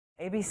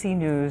ABC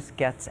News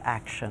gets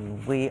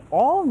action. We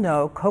all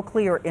know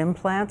cochlear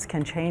implants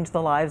can change the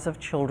lives of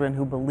children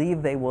who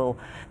believe they will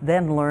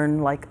then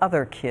learn like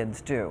other kids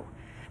do.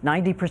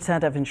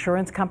 90% of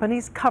insurance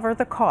companies cover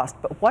the cost,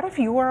 but what if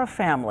you are a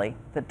family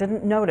that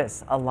didn't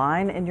notice a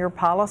line in your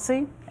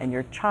policy and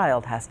your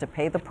child has to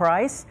pay the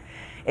price?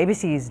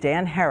 ABC's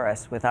Dan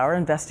Harris with our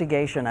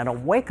investigation and a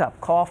wake-up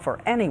call for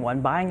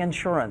anyone buying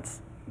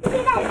insurance.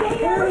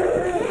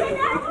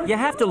 You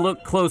have to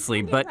look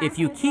closely, but if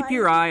you keep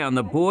your eye on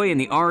the boy in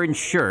the orange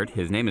shirt,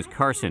 his name is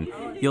Carson,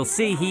 you'll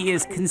see he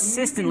is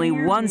consistently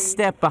one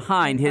step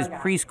behind his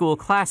preschool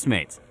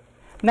classmates.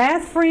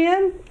 Math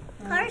friend?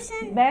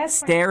 Carson?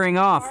 Staring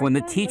off when the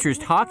teacher's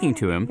talking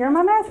to him. You're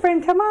my math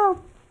friend, come on.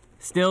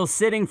 Still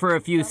sitting for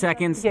a few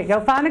seconds. Yeah,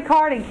 go find a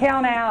card and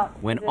count out.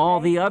 When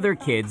all the other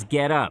kids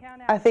get up.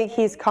 I think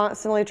he's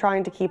constantly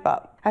trying to keep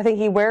up. I think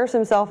he wears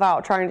himself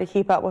out trying to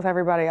keep up with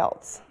everybody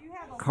else.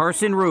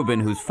 Carson Rubin,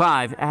 who's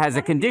 5, has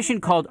a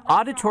condition called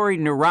auditory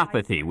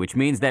neuropathy, which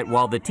means that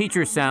while the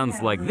teacher sounds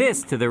like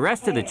this to the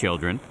rest of the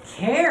children,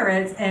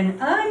 Carrots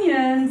and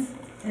onions.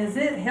 Is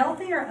it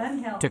healthy or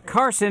unhealthy? to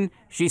Carson,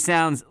 she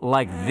sounds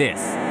like this.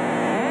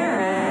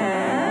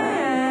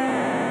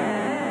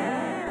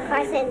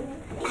 Carson,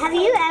 have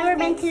you ever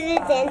been to the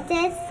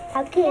dentist?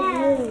 Have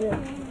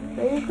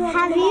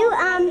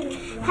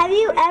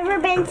you ever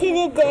been to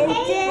the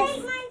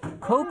dentist?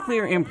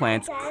 Cochlear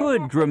implants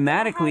could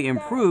dramatically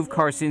improve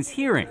Carson's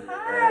hearing.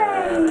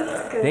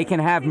 They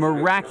can have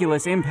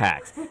miraculous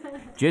impacts.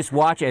 Just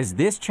watch as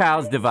this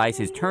child's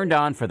device is turned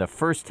on for the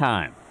first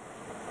time.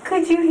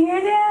 Could you hear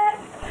that?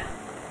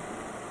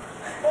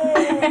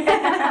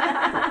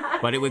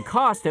 But it would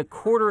cost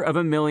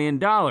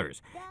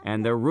 $250,000,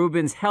 and the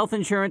Rubin's health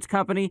insurance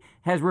company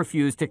has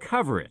refused to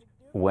cover it.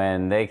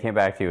 When they came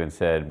back to you and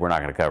said, we're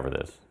not going to cover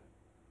this,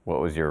 what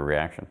was your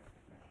reaction?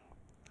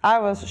 I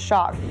was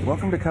shocked.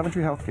 Welcome to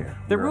Coventry Healthcare.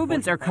 The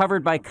Rubins are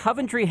covered by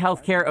Coventry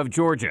Healthcare of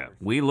Georgia.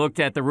 We looked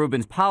at the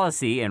Rubins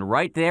policy, and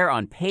right there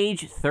on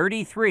page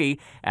 33,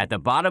 at the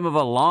bottom of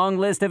a long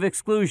list of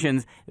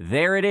exclusions,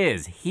 there it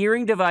is,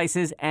 hearing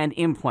devices and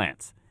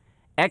implants.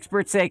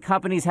 Experts say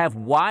companies have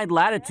wide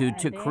latitude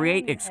to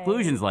create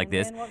exclusions like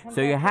this, so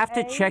you have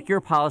to check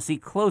your policy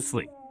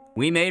closely.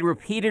 We made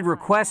repeated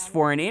requests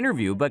for an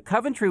interview, but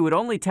Coventry would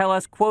only tell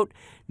us, quote,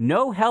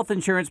 no health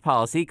insurance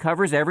policy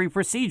covers every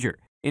procedure.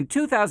 In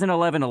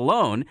 2011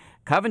 alone,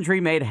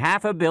 Coventry made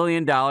 $500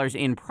 million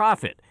in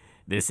profit.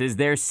 This is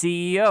their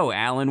CEO,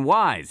 Alan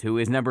Wise, who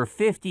is number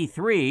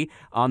 53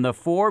 on the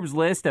Forbes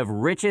list of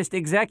richest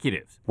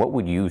executives. What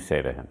would you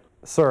say to him?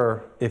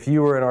 Sir, if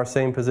you were in our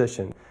same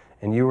position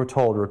and you were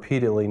told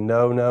repeatedly,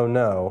 no, no,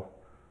 no,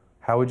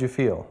 how would you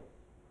feel?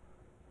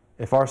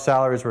 If our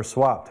salaries were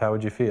swapped, how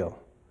would you feel?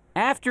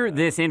 After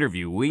this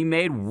interview, we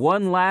made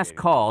one last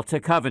call to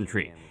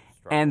Coventry.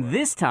 And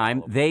this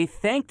time, they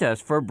thanked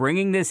us for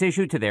bringing this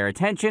issue to their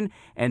attention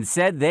and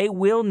said they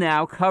will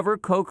now cover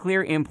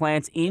cochlear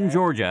implants in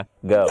Georgia.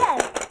 Go.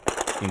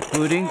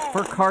 Including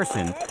for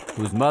Carson,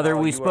 whose mother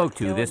we spoke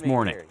to this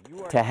morning.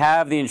 To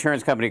have the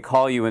insurance company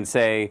call you and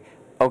say,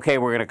 okay,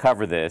 we're going to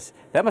cover this,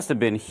 that must have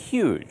been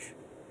huge.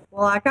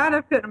 Well, I kind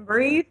of couldn't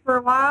breathe for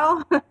a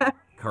while.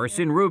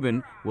 Carson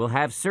Rubin will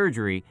have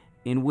surgery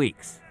in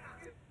weeks.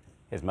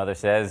 His mother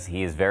says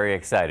he is very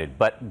excited,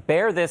 but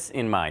bear this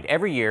in mind.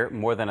 Every year,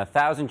 more than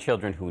 1,000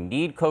 children who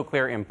need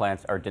cochlear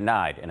implants are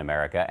denied in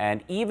America.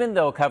 And even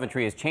though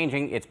Coventry is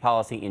changing its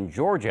policy in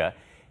Georgia,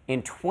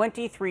 in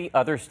 23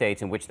 other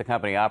states in which the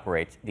company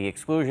operates, the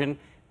exclusion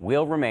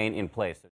will remain in place.